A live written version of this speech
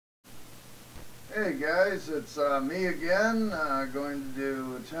Hey guys, it's me again. Going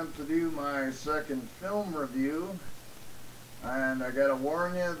to attempt to do my second film review, and I gotta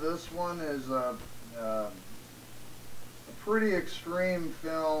warn you, this one is a pretty extreme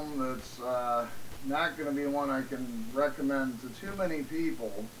film that's not going to be one I can recommend to too many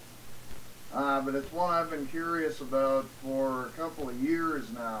people. But it's one I've been curious about for a couple of years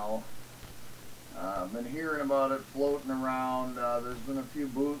now. I've been hearing about it floating around. There's been a few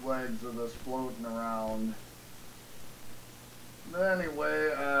bootlegs of this floating around. But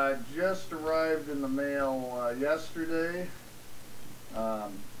anyway, just arrived in the mail yesterday.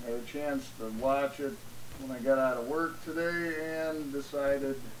 Had a chance to watch it when I got out of work today and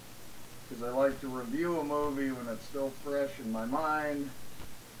decided, because I like to review a movie when it's still fresh in my mind,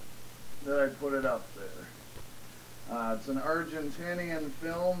 that I'd put it up there. It's an Argentinian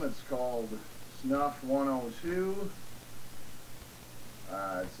film. It's called Snuff 102.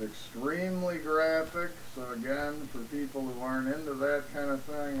 It's extremely graphic, so again, for people who aren't into that kind of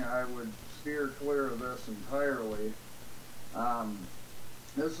thing, I would steer clear of this entirely.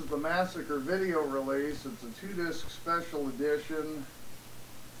 This is the Massacre video release. It's a 2-disc special edition.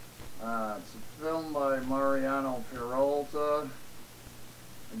 It's a film by Mariano Peralta.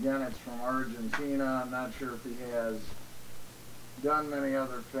 Again, it's from Argentina. I'm not sure if he has done many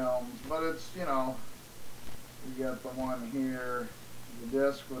other films, but it's, you know, you got the one here, the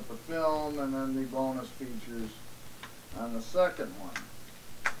disc with the film, and then the bonus features on the second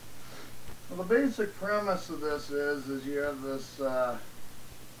one. Well, the basic premise of this is you have this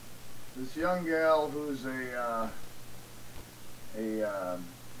this young gal who's a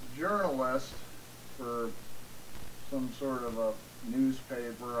journalist for some sort of a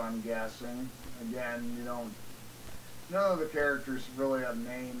newspaper, I'm guessing. Again, none of the characters really have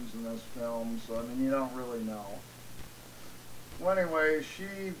names in this film, so I mean, you don't really know. Well, anyway,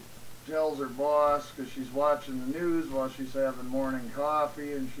 she tells her boss, because she's watching the news while she's having morning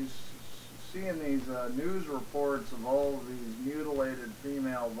coffee, and she's seeing these news reports of all of these mutilated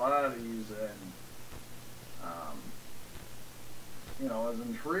female bodies, and is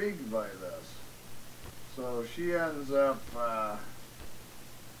intrigued by this. So she ends up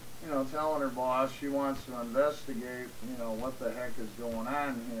telling her boss she wants to investigate, what the heck is going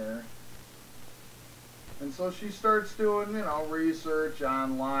on here. And so she starts doing, research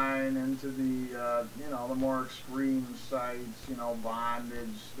online into the, the more extreme sites,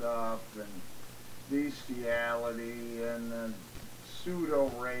 bondage stuff and bestiality and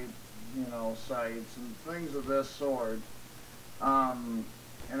pseudo-rape, sites and things of this sort. And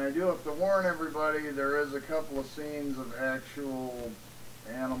I do have to warn everybody, there is a couple of scenes of actual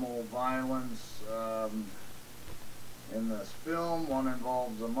animal violence in this film. One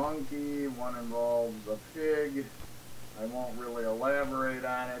involves a monkey, one involves a pig. I won't really elaborate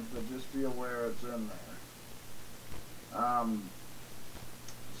on it, but just be aware it's in there.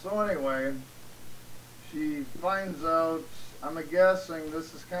 So anyway, she finds out, I'm guessing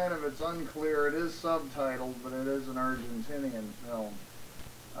this is it's unclear, it is subtitled, but it is an Argentinian film.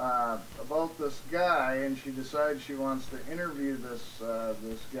 About this guy, and she decides she wants to interview this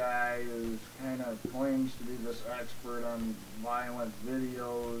guy who claims to be this expert on violent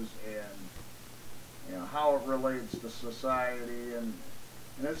videos and how it relates to society, and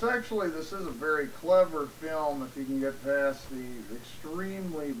it's actually, this is a very clever film if you can get past the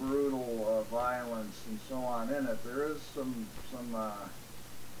extremely brutal violence and so on in it. There is some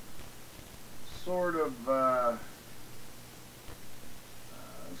sort of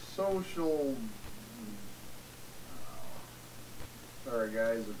social, sorry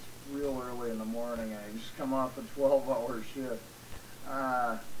guys, it's real early in the morning. I just come off a 12-hour shift.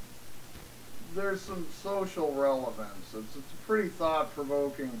 There's some social relevance. It's a pretty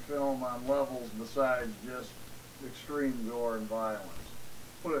thought-provoking film on levels besides just extreme gore and violence.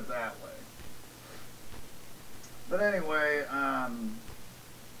 Put it that way. But anyway,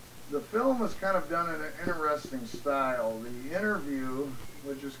 the film is done in an interesting style. The interview,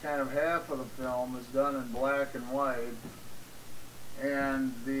 which is half of the film, is done in black and white,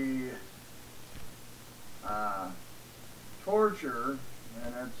 and the torture,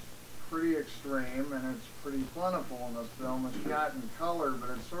 and it's pretty extreme and it's pretty plentiful in this film. It's shot in color, but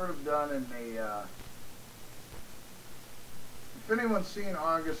it's sort of done in a if anyone's seen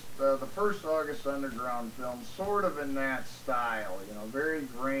the first August Underground film, sort of in that style, very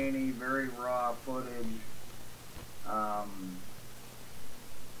grainy, very raw footage.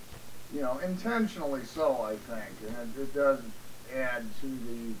 Intentionally so, I think, and it does add to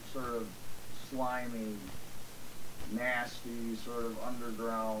the sort of slimy, nasty, sort of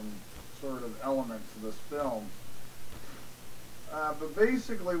underground sort of element to this film. But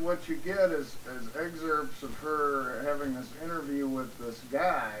basically what you get is excerpts of her having this interview with this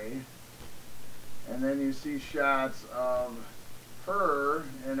guy, and then you see shots of her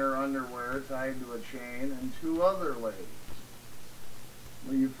in her underwear tied to a chain and two other ladies.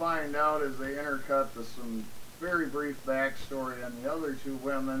 What you find out is they intercut to some very brief backstory on the other two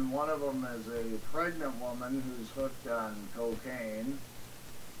women. One of them is a pregnant woman who's hooked on cocaine,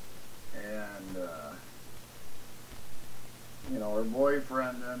 and you know, her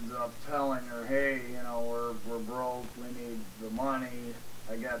boyfriend ends up telling her, hey, you know, we're broke, we need the money,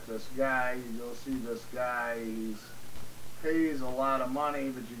 I got this guy, you go see this guy, he pays a lot of money,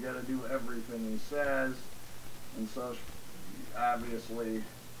 but you got to do everything he says. And so obviously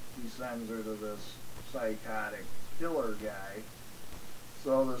he sends her to this psychotic killer guy.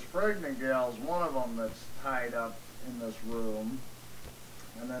 So this pregnant gal's one of them that's tied up in this room,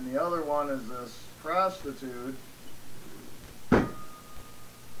 and then the other one is this prostitute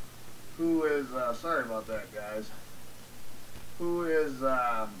who is, sorry about that guys, who is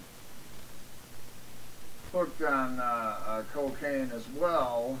hooked on cocaine as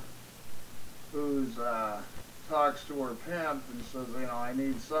well, who's talks to her pimp and says, you know, I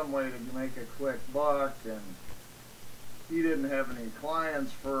need some way to make a quick buck, and he didn't have any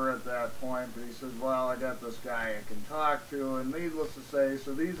clients for her at that point, but he says, well, I got this guy I can talk to, and needless to say,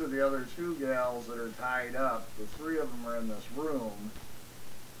 so these are the other two gals that are tied up. The three of them are in this room.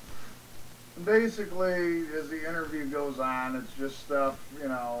 And basically, as the interview goes on, it's just stuff, you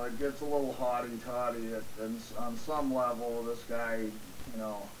know, it gets a little haughty-taughty on some level. This guy, you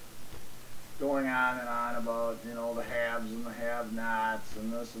know, going on and on about, you know, the haves and the have-nots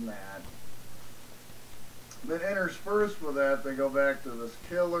and this and that. Then interspersed with that, they go back to this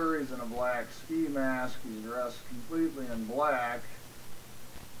killer. He's in a black ski mask. He's dressed completely in black.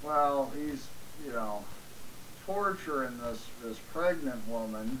 Well, he's, you know, torturing this pregnant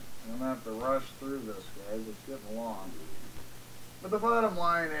woman. I'm going to have to rush through this, guys. It's getting long. But the bottom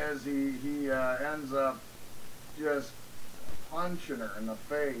line is he ends up just punching her in the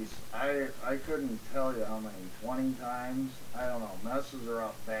face. I couldn't tell you how many, 20 times? I don't know. Messes her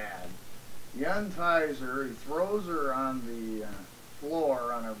up bad. He unties her. He throws her on the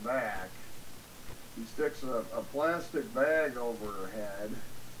floor on her back. He sticks a plastic bag over her head.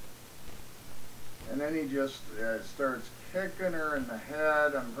 And then he just starts kicking her in the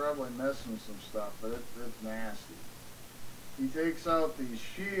head. I'm probably missing some stuff, but it's nasty. He takes out these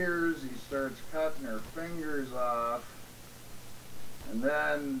shears. He starts cutting her fingers off. And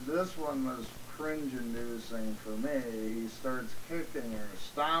then this one was cringe-inducing for me. He starts kicking her,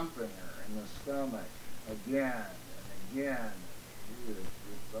 stomping her in the stomach again and again.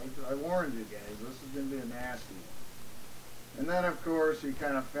 I warned you guys, this is going to be a nasty one. And then, of course, he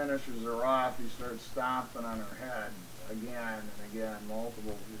kind of finishes her off. He starts stomping on her head again and again,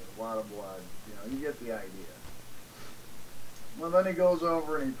 multiple, a lot of blood. You know, you get the idea. Well, then he goes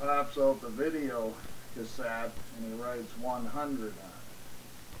over and he pops out the video cassette and he writes 100 on it.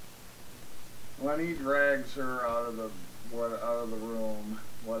 When he drags her out of the room,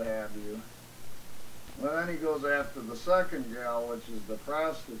 what have you. Well, then he goes after the second gal, which is the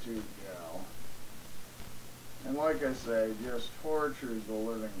prostitute gal. And like I say, just tortures the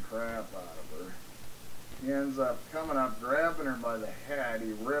living crap out of her. He ends up coming up, grabbing her by the head.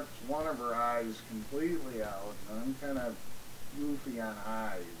 He rips one of her eyes completely out. And I'm kind of goofy on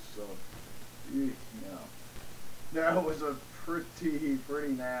eyes, so, you know, that was a pretty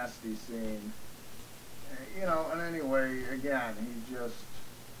nasty scene. You know, and anyway, again, he just,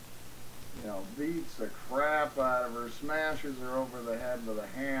 you know, beats the crap out of her, smashes her over the head with a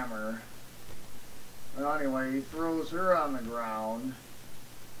hammer. Well, anyway, he throws her on the ground,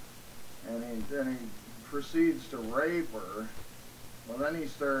 and he proceeds to rape her. Well, then he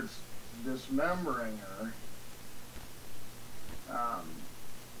starts dismembering her.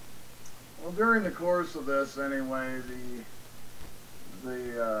 Well, during the course of this, anyway,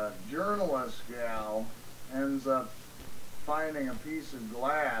 the journalist gal ends up finding a piece of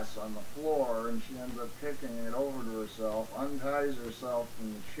glass on the floor, and she ends up kicking it over to herself, unties herself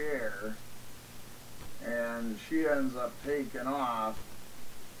from the chair, and she ends up taking off,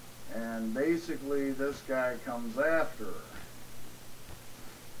 and basically this guy comes after her.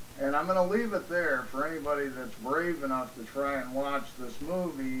 And I'm going to leave it there for anybody that's brave enough to try and watch this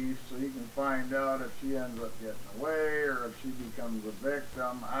movie so you can find out if she ends up getting away or if she becomes a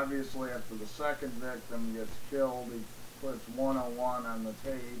victim. Obviously, after the second victim gets killed, he puts 101 on the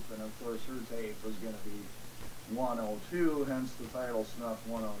tape, and of course her tape was going to be 102, hence the title Snuff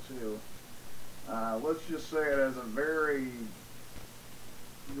 102. Let's just say it has a very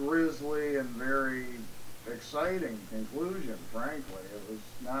grisly and very exciting conclusion, frankly. It was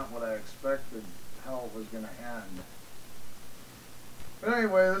not what I expected how it was going to end. But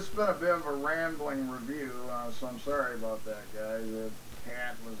anyway, this has been a bit of a rambling review, so I'm sorry about that, guys. The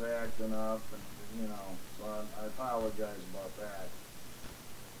cat was acting up, and, you know, so I apologize about that.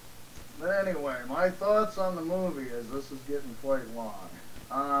 But anyway, my thoughts on the movie is this is getting quite long.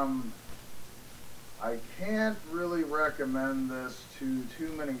 I can't really recommend this to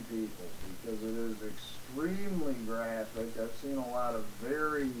too many people because it is extremely graphic. I've seen a lot of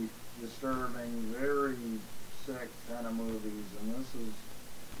very disturbing, very sick kind of movies, and this is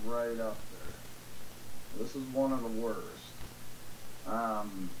right up there. This is one of the worst. As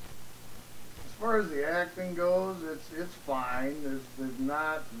far as the acting goes, it's fine. There's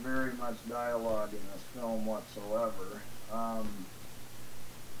not very much dialogue in this film whatsoever.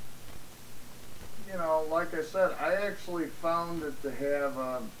 You know, like I said, I actually found it to have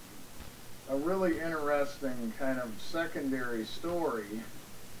a really interesting kind of secondary story.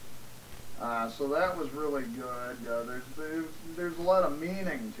 So that was really good. There's a lot of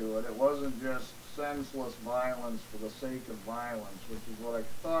meaning to it. It wasn't just senseless violence for the sake of violence, which is what I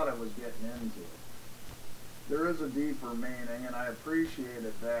thought I was getting into. There is a deeper meaning, and I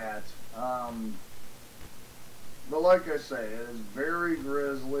appreciated that. But like I say, it is very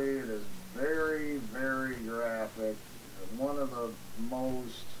grisly. It is very, very graphic. One of the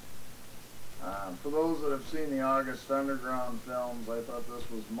most, for those that have seen the August Underground films, I thought this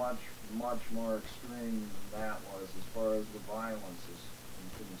was much, much more extreme than that was as far as the violence is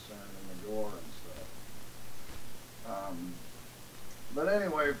concerned and the gore and stuff. But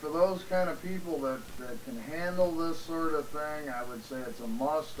anyway, for those kind of people that can handle this sort of thing, I would say it's a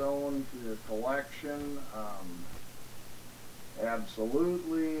must-own for your collection.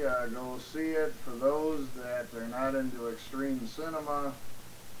 Absolutely, go see it. For those that are not into extreme cinema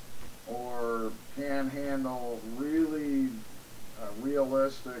or can handle really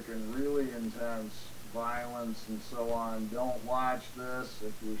realistic and really intense violence and so on, don't watch this.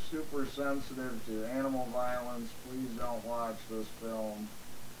 If you're super sensitive to animal violence, please don't watch this film.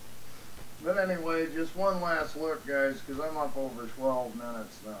 But anyway, just one last look, guys, because I'm up over 12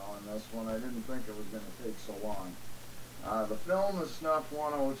 minutes now in this one. I didn't think it was going to take so long. The film is Snuff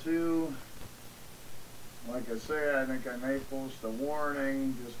 102. Like I say, I think I may post a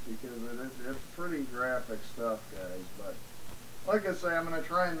warning just because it's pretty graphic stuff, guys. But like I say, I'm going to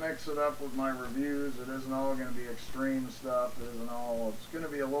try and mix it up with my reviews. It isn't all going to be extreme stuff. It isn't all. It's going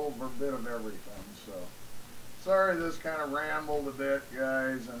to be a little bit of everything. So sorry this kind of rambled a bit,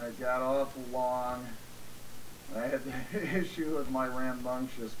 guys, and it got awful long. I had the issue with my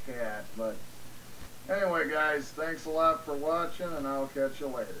rambunctious cat, but anyway, guys, thanks a lot for watching, and I'll catch you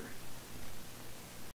later.